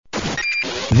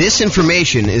This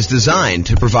information is designed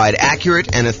to provide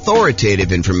accurate and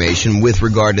authoritative information with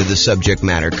regard to the subject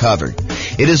matter covered.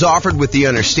 It is offered with the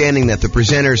understanding that the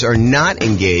presenters are not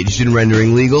engaged in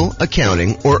rendering legal,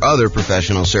 accounting, or other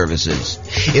professional services.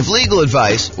 If legal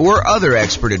advice or other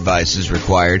expert advice is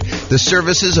required, the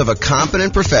services of a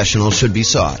competent professional should be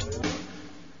sought.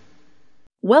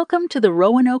 Welcome to the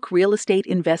Roanoke Real Estate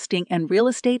Investing and Real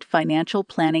Estate Financial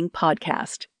Planning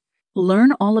Podcast.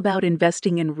 Learn all about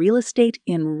investing in real estate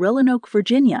in Roanoke,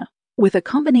 Virginia, with a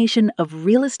combination of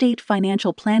real estate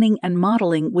financial planning and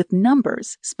modeling with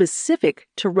numbers specific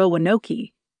to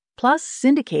Roanoke, plus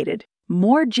syndicated,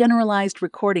 more generalized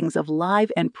recordings of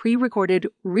live and pre-recorded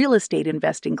real estate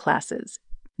investing classes,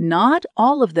 not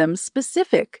all of them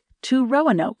specific to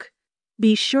Roanoke.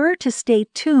 Be sure to stay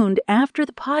tuned after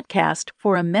the podcast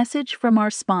for a message from our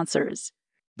sponsors.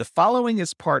 The following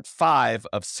is part 5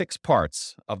 of 6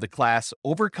 parts of the class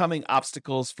Overcoming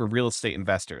Obstacles for Real Estate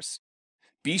Investors.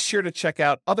 Be sure to check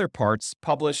out other parts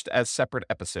published as separate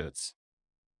episodes.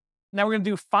 Now we're going to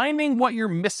do finding what you're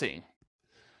missing.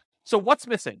 So what's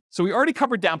missing? So we already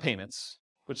covered down payments,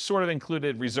 which sort of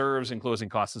included reserves and closing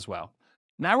costs as well.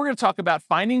 Now we're going to talk about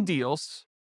finding deals,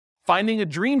 finding a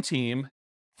dream team,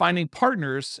 finding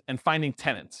partners, and finding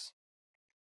tenants.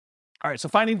 All right, so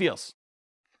finding deals.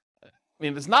 I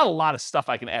mean, there's not a lot of stuff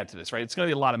I can add to this, right? It's going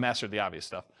to be a lot of master the obvious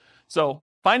stuff. So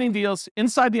finding deals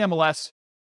inside the MLS,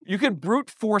 you can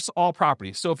brute force all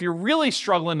properties. So if you're really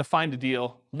struggling to find a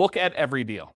deal, look at every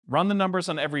deal. Run the numbers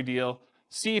on every deal.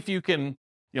 See if you can,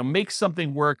 make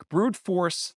something work. Brute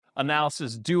force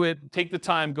analysis, do it. Take the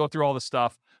time, go through all the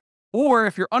stuff. Or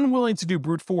if you're unwilling to do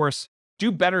brute force,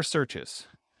 do better searches.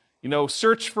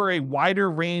 Search for a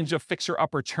wider range of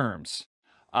fixer-upper terms.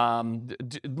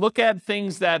 Look at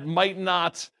things that might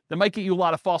get you a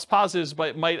lot of false positives,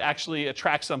 but might actually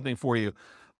attract something for you.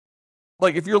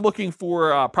 Like if you're looking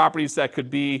for properties that could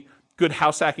be good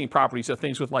house hacking properties, so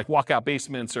things with like walkout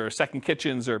basements or second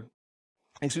kitchens, or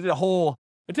things. We did a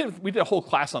whole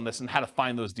class on this and how to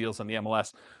find those deals on the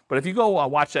MLS. But if you go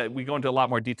watch that, we go into a lot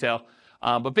more detail.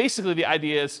 But basically, the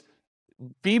idea is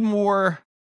be more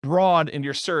broad in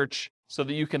your search so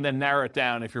that you can then narrow it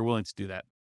down if you're willing to do that.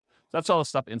 That's all the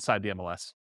stuff inside the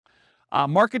MLS.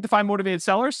 Market to find motivated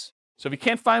sellers. So if you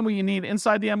can't find what you need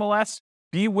inside the MLS,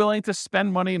 be willing to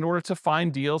spend money in order to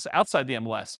find deals outside the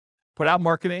MLS. Put out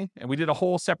marketing, and we did a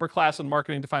whole separate class on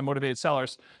marketing to find motivated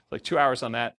sellers, like 2 hours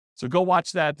on that. So go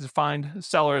watch that to find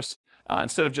sellers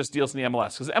instead of just deals in the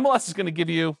MLS. Because MLS is going to give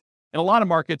you, in a lot of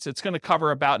markets, it's going to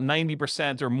cover about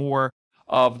 90% or more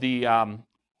of the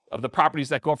properties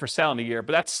that go up for sale in a year.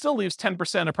 But that still leaves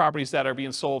 10% of properties that are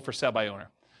being sold for sale by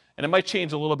owner. And it might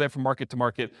change a little bit from market to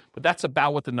market, but that's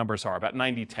about what the numbers are, about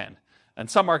 90-10. And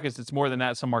some markets, it's more than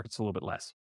that. Some markets, a little bit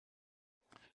less.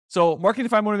 So marketing to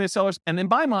find motivated sellers. And in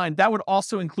my mind, that would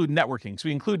also include networking. So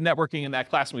we include networking in that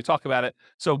class when we talk about it.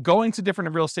 So going to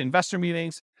different real estate investor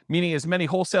meetings, meeting as many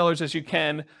wholesalers as you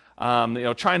can,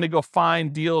 trying to go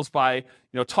find deals by,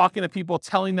 talking to people,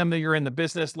 telling them that you're in the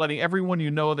business, letting everyone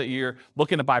that you're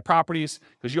looking to buy properties,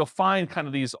 because you'll find kind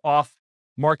of these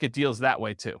off-market deals that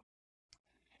way too.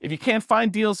 If you can't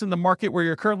find deals in the market where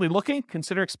you're currently looking,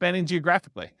 consider expanding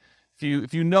geographically.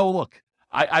 If you know, look,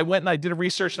 I went and I did a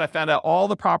research and I found out all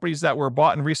the properties that were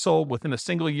bought and resold within a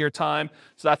single year time.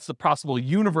 So that's the possible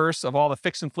universe of all the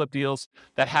fix and flip deals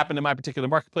that happened in my particular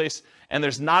marketplace. And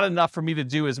there's not enough for me to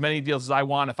do as many deals as I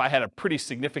want if I had a pretty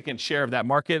significant share of that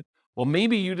market. Well,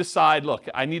 maybe you decide, look,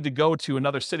 I need to go to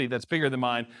another city that's bigger than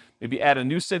mine, maybe add a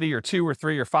new city or 2 or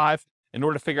 3 or 5 in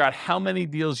order to figure out how many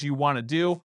deals you want to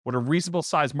do, what a reasonable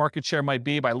size market share might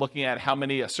be by looking at how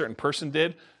many a certain person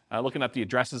did, looking up the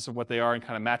addresses of what they are and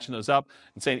kind of matching those up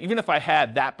and saying, even if I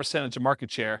had that percentage of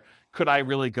market share, could I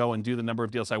really go and do the number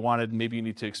of deals I wanted? And maybe you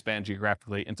need to expand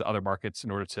geographically into other markets in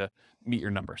order to meet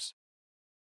your numbers.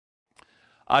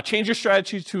 Change your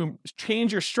strategy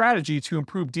to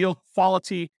improve deal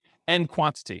quality and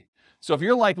quantity. So if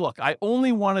you're like, look, I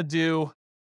only want to do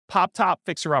top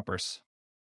fixer-uppers.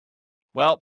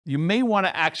 Well, you may want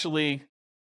to actually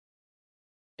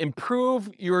improve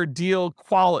your deal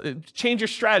quality, change your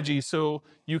strategy so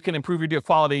you can improve your deal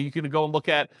quality. You can go and look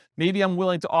at, maybe I'm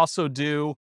willing to also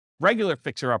do regular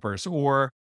fixer-uppers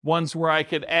or ones where I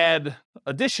could add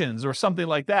additions or something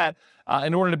like that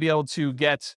in order to be able to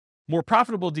get more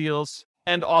profitable deals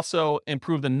and also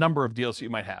improve the number of deals that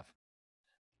you might have.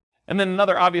 And then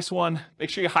another obvious one, make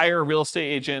sure you hire a real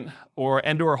estate agent or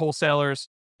wholesalers,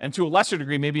 and to a lesser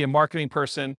degree, maybe a marketing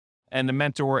person and a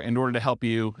mentor in order to help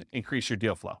you increase your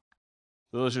deal flow.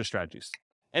 So those are strategies.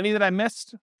 Any that I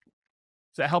missed?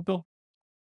 Does that help, Bill?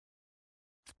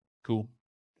 Cool.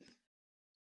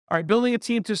 All right, building a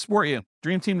team to support you.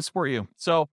 dream team to support you.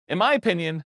 So in my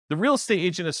opinion, the real estate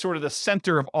agent is sort of the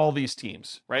center of all these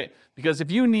teams, right? Because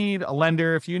if you need a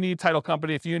lender, if you need title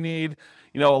company, if you need,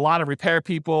 a lot of repair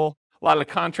people, a lot of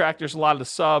the contractors, a lot of the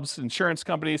subs, insurance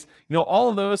companies, all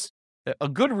of those, a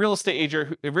good real estate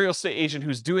agent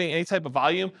who's doing any type of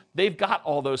volume, they've got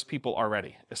all those people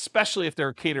already, especially if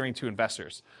they're catering to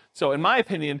investors. So in my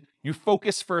opinion, you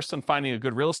focus first on finding a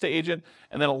good real estate agent,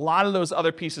 and then a lot of those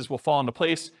other pieces will fall into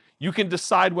place. You can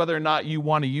decide whether or not you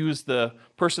want to use the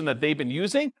person that they've been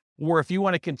using, or if you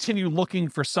want to continue looking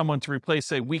for someone to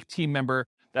replace a weak team member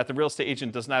that the real estate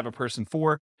agent doesn't have a person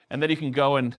for. And then you can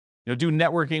go and do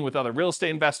networking with other real estate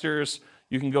investors.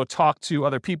 You can go talk to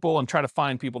other people and try to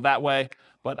find people that way.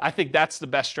 But I think that's the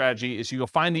best strategy, is you go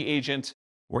find the agent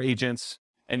or agents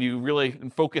and you really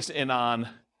focus in on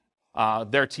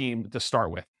their team to start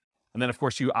with. And then, of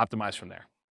course, you optimize from there.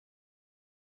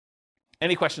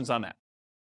 Any questions on that?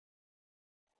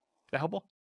 Is that helpful?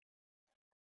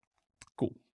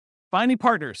 Cool. Finding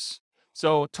partners.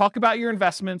 So talk about your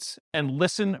investments and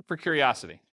listen for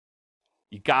curiosity.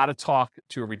 You got to talk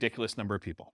to a ridiculous number of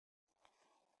people.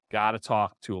 Got to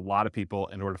talk to a lot of people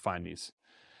in order to find these.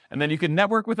 And then you can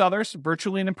network with others,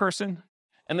 virtually and in person.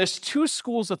 And there's two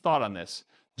schools of thought on this.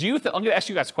 I'm going to ask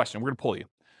you guys a question. We're going to poll you.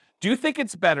 Do you think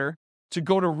it's better to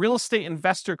go to real estate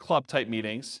investor club type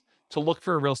meetings to look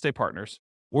for real estate partners?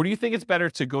 Or do you think it's better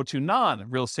to go to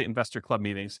non-real estate investor club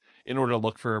meetings in order to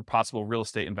look for possible real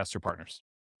estate investor partners?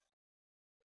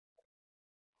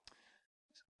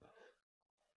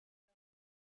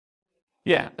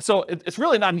 Yeah, so it's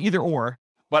really not an either or,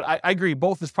 but I agree,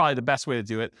 both is probably the best way to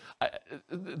do it.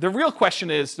 The real question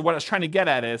is, what I was trying to get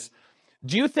at is,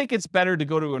 do you think it's better to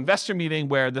go to an investor meeting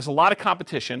where there's a lot of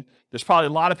competition, there's probably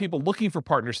a lot of people looking for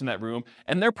partners in that room,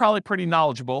 and they're probably pretty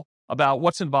knowledgeable about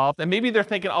what's involved, and maybe they're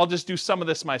thinking, I'll just do some of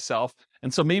this myself,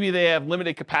 and so maybe they have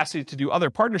limited capacity to do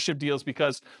other partnership deals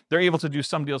because they're able to do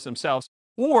some deals themselves?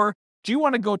 Or do you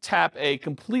want to go tap a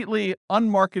completely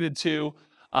unmarketed to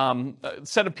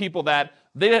set of people that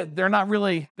they're not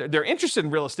really, they're interested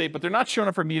in real estate, but they're not showing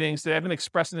up for meetings. They haven't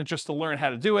expressed an interest to learn how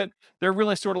to do it. They're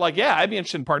really sort of like, yeah, I'd be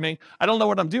interested in partnering. I don't know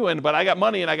what I'm doing, but I got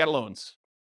money and I got loans.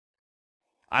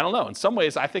 I don't know. In some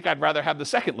ways, I think I'd rather have the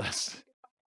second list.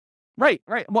 Right.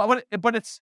 Well, but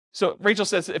it's, so Rachel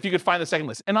says, if you could find the second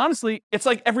list. And honestly, it's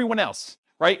like everyone else,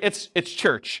 right? It's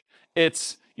church.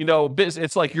 It's, business.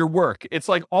 It's like your work. It's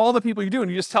like all the people you do.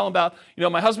 And you just tell them about,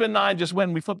 my husband and I just went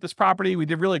and we flipped this property. We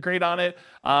did really great on it.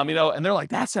 And they're like,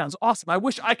 that sounds awesome. I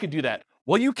wish I could do that.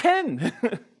 Well, you can,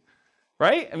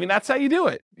 right? I mean, that's how you do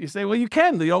it. You say, well, you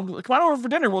can, come on over for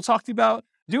dinner. We'll talk to you about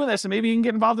doing this and maybe you can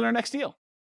get involved in our next deal.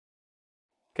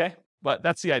 Okay. But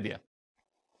that's the idea.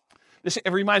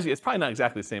 It reminds me, it's probably not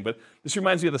exactly the same, but this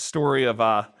reminds me of the story of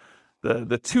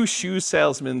the two shoe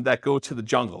salesmen that go to the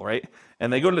jungle, right?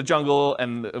 And they go to the jungle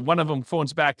and one of them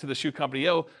phones back to the shoe company,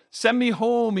 yo, send me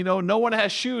home, no one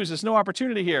has shoes, there's no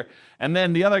opportunity here. And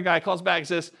then the other guy calls back and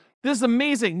says, this is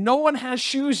amazing, no one has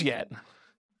shoes yet,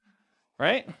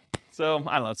 right? So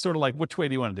I don't know, it's sort of like, which way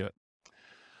do you want to do it?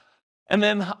 And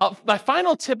then my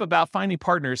final tip about finding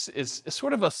partners is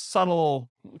sort of a subtle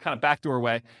kind of backdoor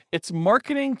way. It's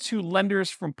marketing to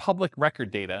lenders from public record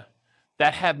data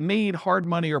that have made hard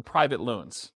money or private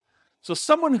loans. So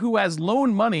someone who has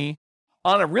loaned money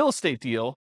on a real estate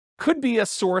deal could be a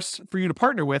source for you to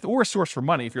partner with, or a source for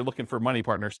money if you're looking for money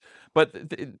partners. But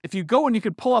if you go and you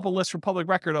could pull up a list from public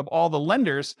record of all the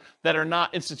lenders that are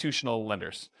not institutional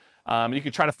lenders. You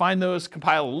could try to find those,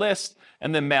 compile a list,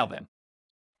 and then mail them.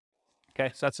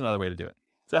 Okay, so that's another way to do it.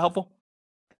 Is that helpful?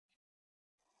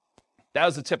 That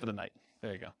was the tip of the night.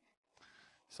 There you go.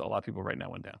 So a lot of people writing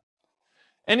that one down.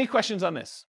 Any questions on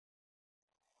this?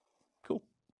 Cool.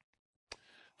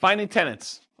 Finding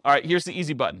tenants. All right, here's the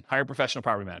easy button. Hire a professional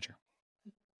property manager.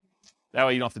 That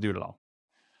way you don't have to do it at all.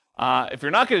 If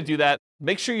you're not going to do that,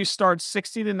 make sure you start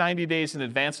 60 to 90 days in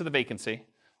advance of the vacancy.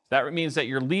 That means that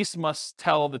your lease must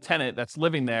tell the tenant that's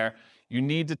living there, you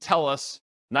need to tell us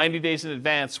 90 days in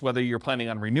advance whether you're planning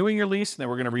on renewing your lease, and then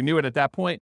we're going to renew it at that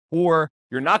point, or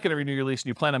you're not going to renew your lease and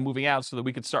you plan on moving out so that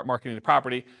we can start marketing the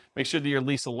property. Make sure that your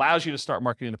lease allows you to start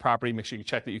marketing the property. Make sure you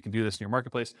check that you can do this in your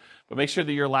marketplace, but make sure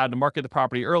that you're allowed to market the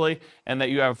property early and that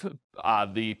you have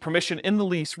the permission in the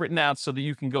lease written out so that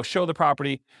you can go show the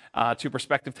property to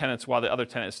prospective tenants while the other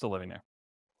tenant is still living there.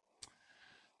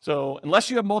 So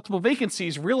unless you have multiple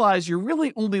vacancies, realize you're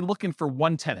really only looking for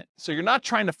one tenant. So you're not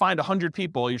trying to find 100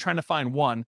 people, you're trying to find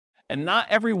one. And not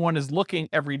everyone is looking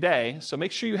every day. So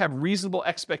make sure you have reasonable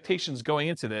expectations going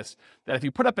into this, that if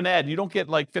you put up an ad and you don't get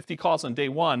like 50 calls on day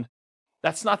one,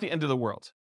 that's not the end of the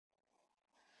world.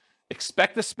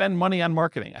 Expect to spend money on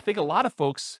marketing. I think a lot of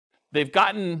folks, they've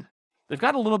gotten they've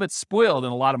got a little bit spoiled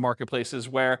in a lot of marketplaces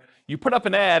where you put up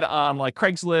an ad on like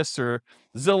Craigslist or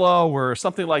Zillow or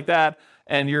something like that,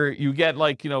 and you get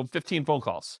 15 phone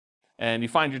calls, and you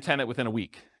find your tenant within a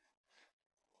week.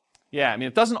 Yeah, I mean,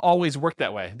 it doesn't always work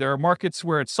that way. There are markets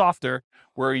where it's softer,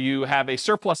 where you have a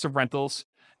surplus of rentals,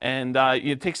 and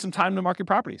it takes some time to market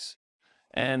properties.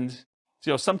 And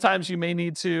sometimes you may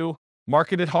need to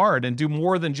market it hard and do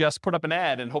more than just put up an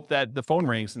ad and hope that the phone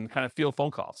rings and kind of field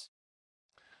phone calls.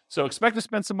 So expect to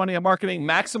spend some money on marketing,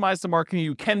 maximize the marketing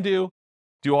you can do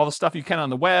all the stuff you can on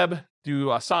the web,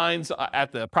 do signs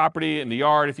at the property, in the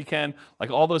yard if you can, like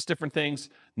all those different things.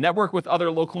 Network with other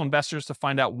local investors to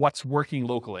find out what's working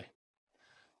locally.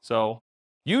 So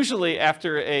usually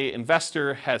after an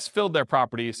investor has filled their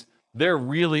properties, they're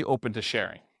really open to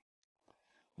sharing.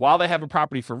 While they have a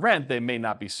property for rent, they may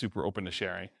not be super open to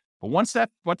sharing. But once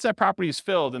that property is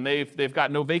filled and they've got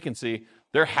no vacancy,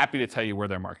 they're happy to tell you where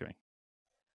they're marketing.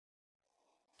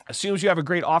 Assumes you have a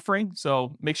great offering,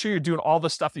 so make sure you're doing all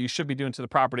the stuff that you should be doing to the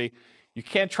property. You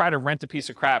can't try to rent a piece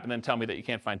of crap and then tell me that you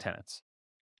can't find tenants.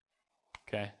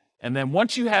 Okay? And then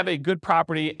once you have a good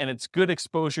property and it's good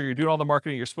exposure, you're doing all the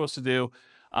marketing you're supposed to do,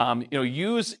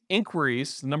 use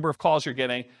inquiries, the number of calls you're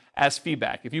getting, as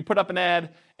feedback. If you put up an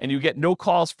ad and you get no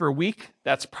calls for a week,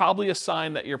 that's probably a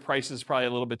sign that your price is probably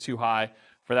a little bit too high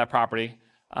for that property.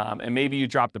 And maybe you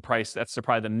drop the price. That's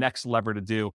probably the next lever to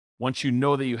do. Once you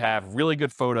know that you have really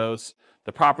good photos,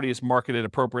 the property is marketed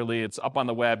appropriately, it's up on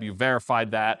the web, you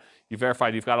verified that, you've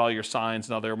got all your signs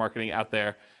and other marketing out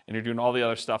there, and you're doing all the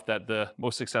other stuff that the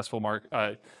most successful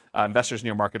investors in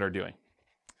your market are doing.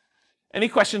 Any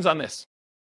questions on this?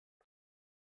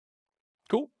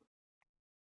 Cool.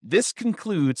 This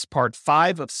concludes part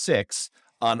 5 of 6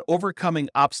 on overcoming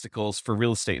obstacles for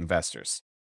real estate investors.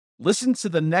 Listen to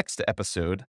the next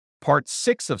episode, part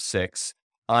 6 of 6,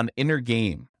 on inner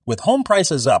game. With home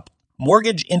prices up,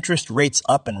 mortgage interest rates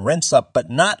up and rents up, but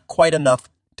not quite enough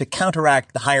to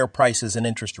counteract the higher prices and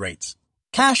interest rates.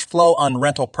 Cash flow on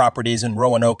rental properties in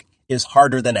Roanoke is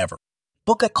harder than ever.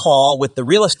 Book a call with the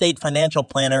Real Estate Financial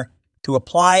Planner to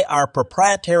apply our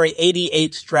proprietary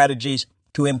 88 strategies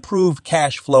to improve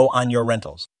cash flow on your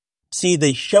rentals. See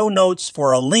the show notes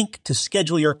for a link to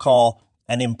schedule your call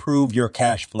and improve your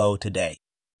cash flow today.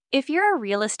 If you're a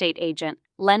real estate agent,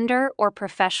 lender, or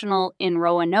professional in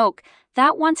Roanoke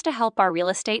that wants to help our real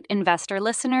estate investor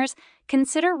listeners,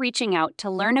 consider reaching out to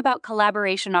learn about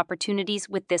collaboration opportunities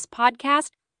with this podcast.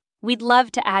 We'd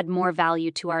love to add more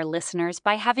value to our listeners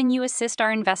by having you assist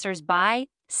our investors buy,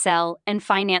 sell, and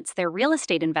finance their real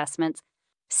estate investments.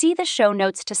 See the show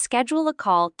notes to schedule a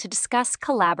call to discuss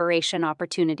collaboration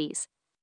opportunities.